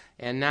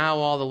 And now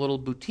all the little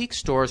boutique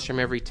stores from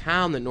every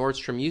town that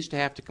Nordstrom used to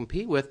have to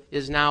compete with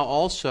is now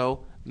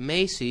also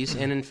Macy's,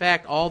 and in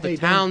fact, all the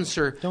towns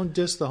are... Don't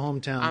diss the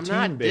hometown I'm team,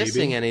 not baby.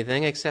 dissing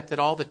anything, except that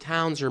all the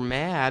towns are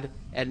mad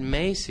at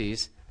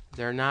Macy's.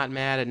 They're not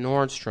mad at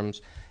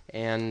Nordstrom's.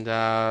 And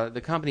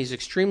the company's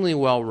extremely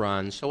well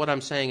run. So what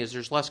I'm saying is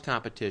there's less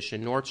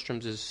competition.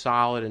 Nordstrom's is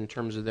solid in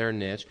terms of their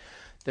niche.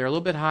 They're a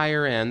little bit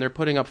higher end. They're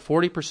putting up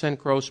 40%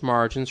 gross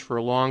margins for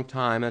a long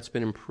time. That's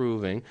been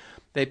improving.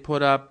 They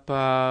put up,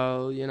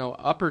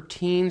 upper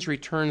teens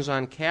returns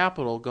on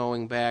capital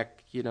going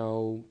back,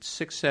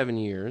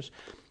 6-7 years.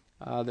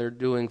 They're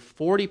doing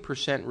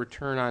 40%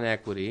 return on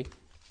equity.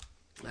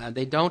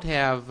 They don't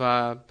have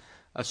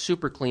a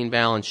super clean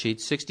balance sheet,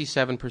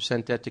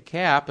 67% debt to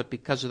cap, but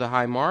because of the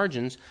high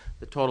margins,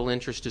 the total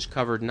interest is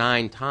covered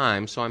 9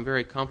 times, so I'm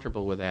very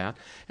comfortable with that.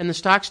 And the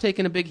stock's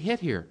taken a big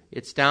hit here.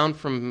 It's down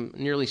from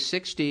nearly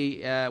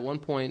 60 at one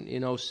point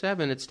in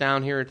 2007. It's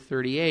down here at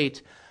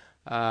 38.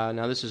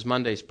 Now, this is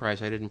Monday's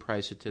price. I didn't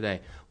price it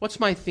today. What's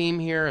my theme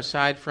here,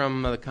 aside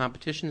from the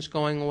competition's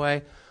going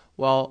away?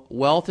 Well,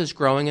 wealth is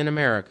growing in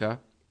America.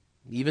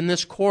 Even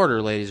this quarter,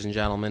 ladies and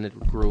gentlemen, it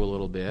grew a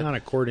little bit. Not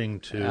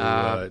according to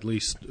at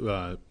least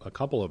a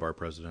couple of our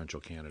presidential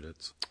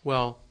candidates.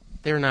 Well,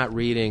 they're not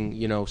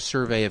reading,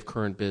 survey of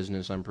current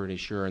business, I'm pretty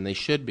sure, and they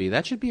should be.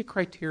 That should be a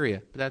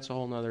criteria, but that's a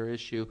whole other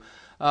issue.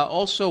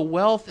 Also,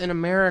 wealth in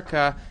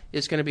America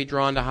is going to be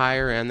drawn to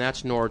higher end.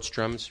 That's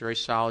Nordstrom. It's a very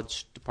solid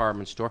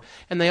department store.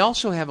 And they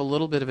also have a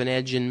little bit of an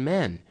edge in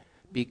men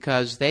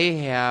because they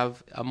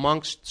have,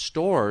 amongst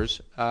stores,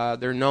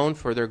 they're known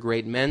for their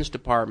great men's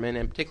department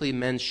and particularly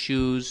men's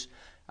shoes.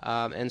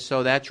 And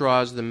so that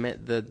draws the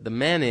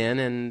men in,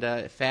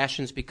 and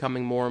fashion's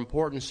becoming more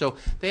important. So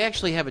they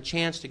actually have a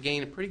chance to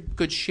gain a pretty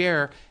good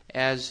share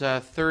as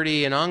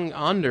 30 and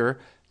under,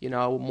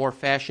 more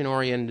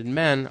fashion-oriented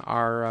men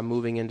are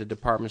moving into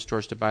department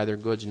stores to buy their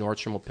goods.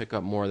 Nordstrom will pick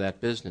up more of that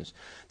business.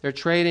 They're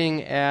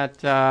trading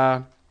at,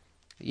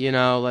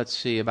 let's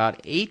see, about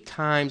 8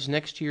 times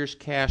next year's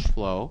cash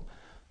flow,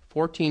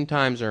 14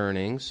 times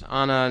earnings.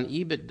 On an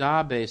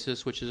EBITDA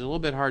basis, which is a little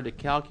bit hard to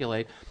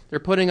calculate, they're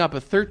putting up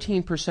a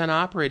 13%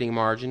 operating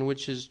margin,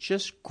 which is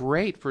just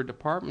great for a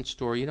department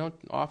store. You don't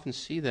often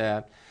see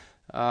that.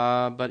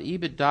 But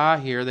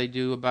EBITDA here, they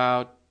do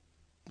about,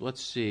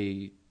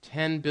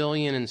 $10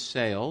 billion in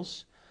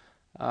sales.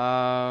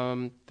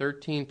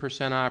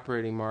 13%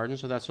 operating margin,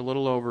 so that's a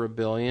little over $1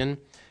 billion.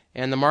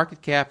 And the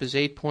market cap is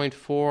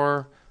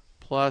 8.4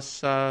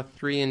 plus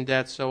 3 in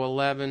debt, so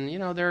 11. You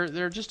know,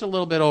 they're just a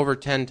little bit over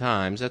 10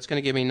 times. That's going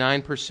to give me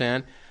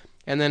 9%.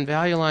 And then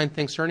Value Line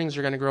thinks earnings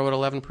are going to grow at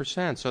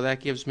 11%, so that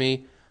gives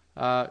me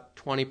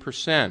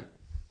 20%.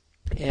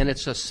 And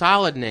it's a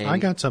solid name. I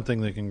got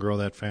something that can grow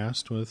that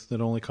fast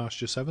that only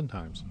costs you 7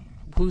 times.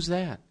 Who's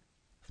that?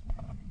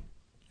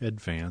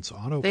 Advance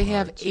Auto They Parts.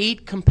 have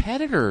 8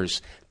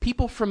 competitors.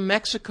 People from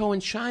Mexico and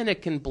China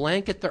can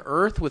blanket the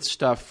earth with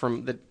stuff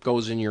that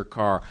goes in your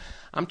car.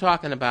 I'm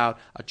talking about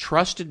a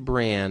trusted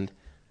brand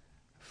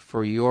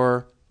for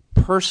your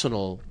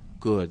personal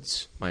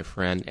goods, my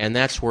friend, and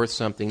that's worth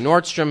something.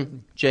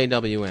 Nordstrom,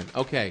 JWN.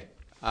 Okay,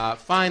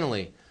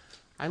 finally,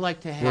 I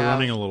like to have... We're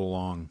running a little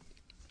long.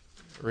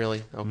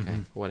 Really? Okay,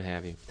 what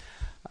have you.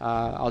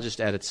 I'll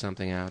just edit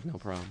something out, no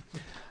problem.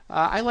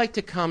 I like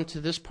to come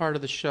to this part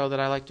of the show that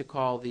I like to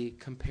call the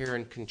compare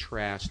and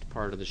contrast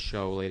part of the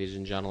show, ladies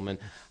and gentlemen.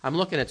 I'm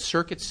looking at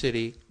Circuit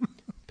City,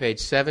 page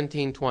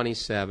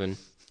 1727.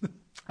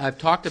 I've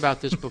talked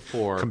about this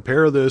before.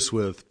 Compare this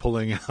with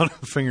pulling out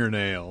a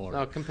fingernail.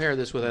 No, compare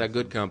this with a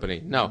good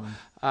company. No.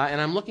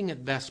 And I'm looking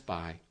at Best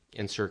Buy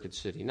in Circuit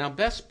City. Now,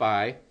 Best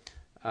Buy,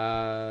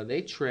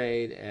 they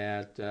trade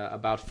at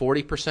about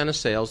 40% of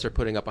sales. They're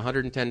putting up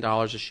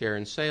 $110 a share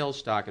in sales,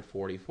 stock at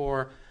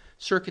 $44.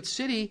 Circuit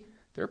City,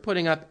 they're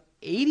putting up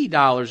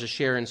 $80 a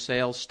share in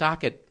sales,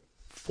 stock at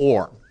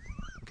 $4.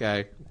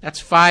 Okay,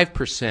 that's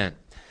 5%.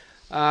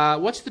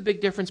 What's the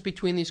big difference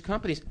between these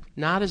companies?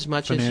 Not as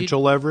much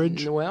financial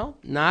leverage? Well,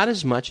 not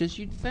as much as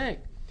you'd think.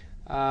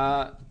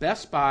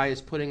 Best Buy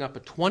is putting up a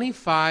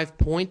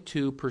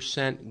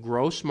 25.2%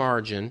 gross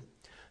margin.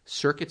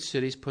 Circuit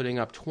City's putting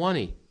up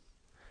 20%.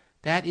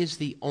 That is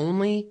the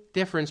only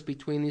difference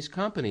between these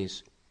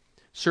companies.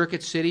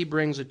 Circuit City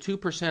brings a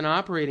 2%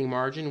 operating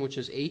margin, which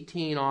is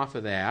 18 off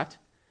of that.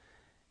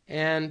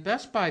 And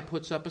Best Buy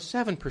puts up a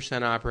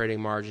 7%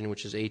 operating margin,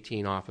 which is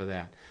 18 off of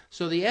that.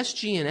 So the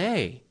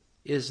SG&A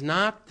is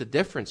not the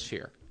difference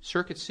here.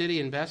 Circuit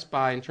City and Best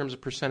Buy, in terms of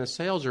percent of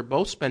sales, are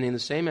both spending the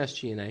same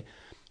SG&A.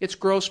 It's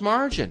gross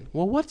margin.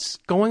 Well, what's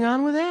going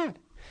on with that?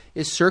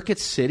 Is Circuit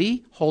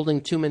City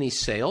holding too many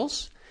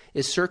sales?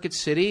 Is Circuit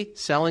City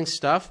selling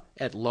stuff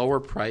at lower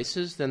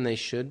prices than they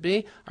should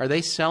be? Are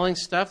they selling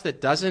stuff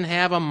that doesn't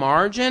have a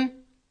margin?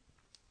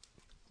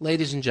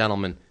 Ladies and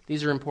gentlemen,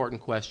 these are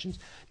important questions.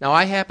 Now,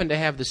 I happen to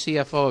have the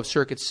CFO of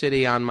Circuit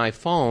City on my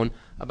phone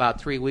about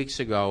 3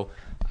 weeks ago,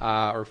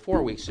 or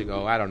 4 weeks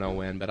ago, I don't know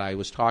when, but I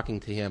was talking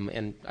to him,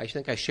 and I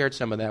think I shared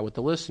some of that with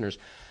the listeners.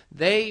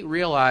 They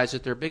realize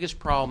that their biggest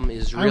problem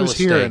is real estate. I was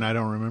here, and I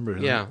don't remember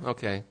him. Yeah,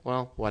 okay.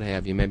 Well, what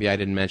have you. Maybe I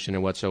didn't mention it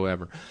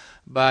whatsoever.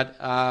 But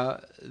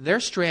their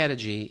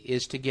strategy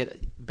is to get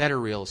better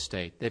real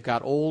estate. They've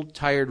got old,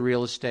 tired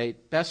real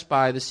estate. Best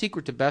Buy, the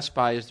secret to Best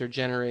Buy is they're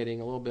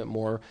generating a little bit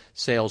more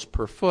sales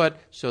per foot,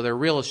 so their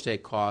real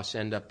estate costs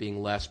end up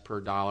being less per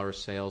dollar of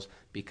sales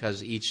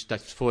because each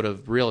foot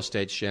of real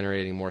estate is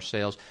generating more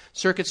sales.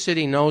 Circuit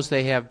City knows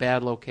they have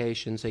bad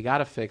locations. They got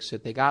to fix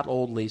it. They got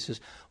old leases.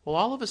 Well,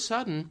 all of a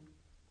sudden,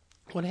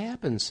 what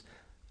happens?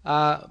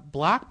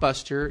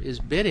 Blockbuster is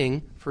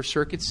bidding for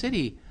Circuit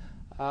City.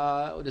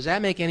 Does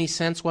that make any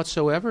sense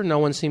whatsoever? No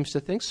one seems to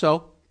think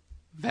so.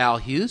 Val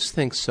Hughes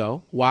thinks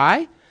so.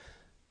 Why?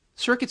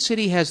 Circuit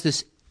City has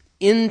this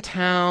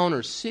in-town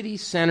or city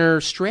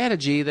center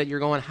strategy that you're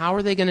going, how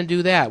are they going to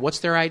do that? What's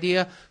their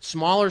idea?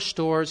 Smaller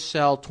stores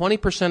sell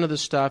 20% of the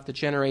stuff that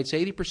generates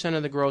 80%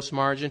 of the gross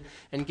margin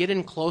and get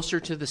in closer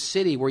to the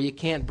city where you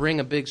can't bring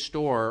a big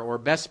store or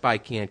Best Buy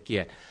can't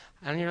get.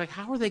 And you're like,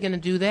 how are they going to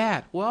do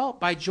that? Well,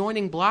 by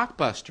joining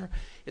Blockbuster.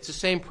 It's the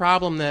same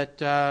problem that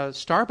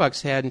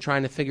Starbucks had in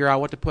trying to figure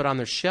out what to put on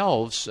their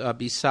shelves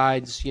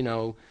besides,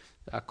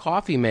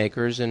 coffee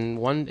makers.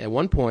 And at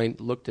one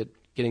point looked at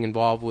getting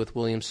involved with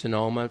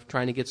Williams-Sonoma,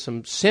 trying to get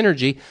some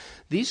synergy.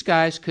 These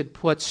guys could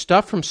put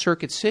stuff from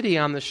Circuit City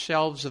on the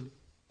shelves of,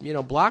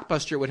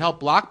 Blockbuster. It would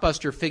help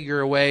Blockbuster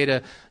figure a way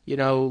to,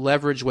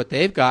 leverage what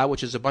they've got,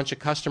 which is a bunch of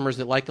customers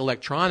that like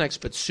electronics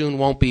but soon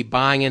won't be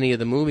buying any of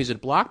the movies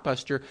at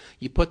Blockbuster.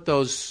 You put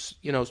those,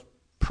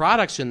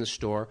 products in the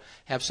store,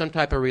 have some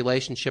type of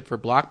relationship for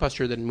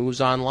Blockbuster that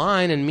moves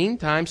online, and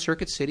meantime,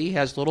 Circuit City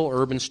has little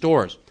urban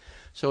stores.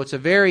 So it's a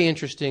very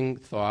interesting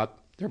thought.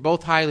 They're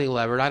both highly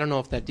levered. I don't know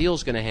if that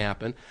deal's going to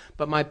happen,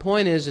 but my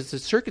point is that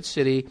Circuit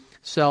City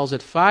sells at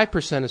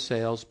 5% of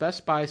sales.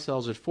 Best Buy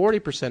sells at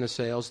 40% of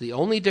sales. The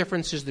only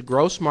difference is the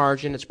gross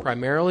margin. It's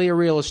primarily a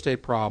real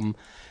estate problem.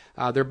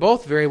 They're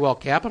both very well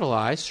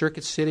capitalized.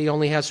 Circuit City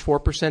only has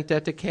 4%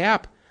 debt to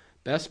cap.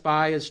 Best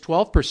Buy is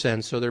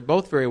 12%, so they're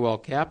both very well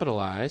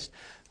capitalized,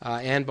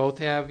 and both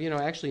have,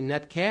 actually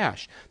net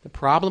cash. The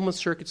problem with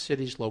Circuit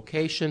City's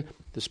location,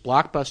 this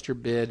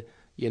Blockbuster bid,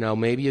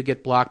 maybe you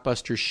get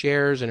Blockbuster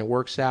shares and it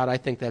works out. I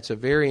think that's a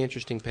very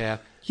interesting path.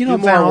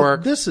 Val,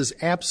 this is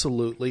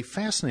absolutely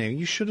fascinating.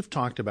 You should have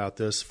talked about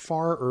this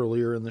far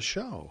earlier in the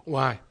show.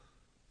 Why?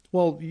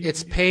 Well,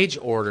 It's page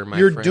order, my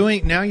you're friend.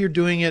 you're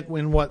doing it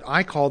in what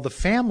I call the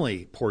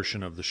family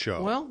portion of the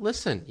show. Well,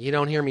 listen, you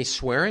don't hear me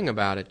swearing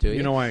about it, do you?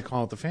 You know why I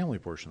call it the family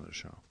portion of the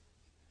show?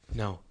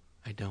 No,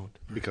 I don't.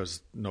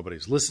 Because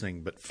nobody's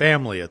listening but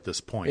family at this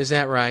point. Is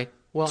that right?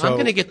 Well, So I'm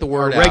going to get the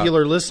word our out.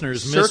 regular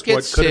listeners missed Circuit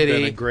what could have been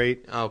City- a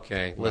great...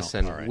 Okay, Well,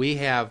 listen, all right. we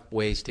have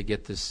ways to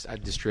get this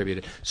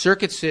distributed.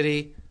 Circuit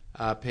City,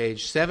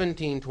 page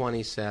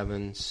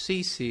 1727,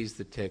 CC's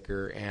the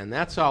ticker, and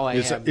that's all I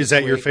have. Is this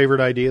that your week.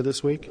 favorite idea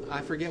this week? I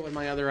forget what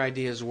my other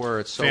ideas were.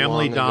 It's so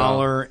Family long ago.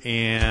 Dollar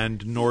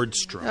and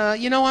Nordstrom.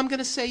 I'm going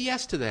to say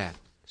yes to that.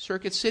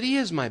 Circuit City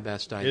is my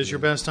best idea. Is your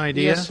best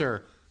idea? Yes,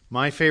 sir.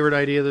 My favorite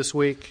idea this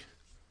week,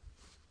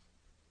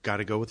 got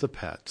to go with the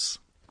pets.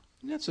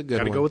 That's a good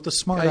Got one. to go with the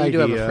smart you idea, do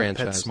have a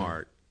franchise.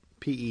 PetSmart,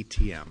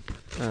 PETM.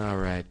 All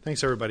right.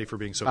 Thanks, everybody, for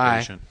being so Bye.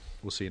 patient.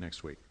 We'll see you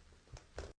next week.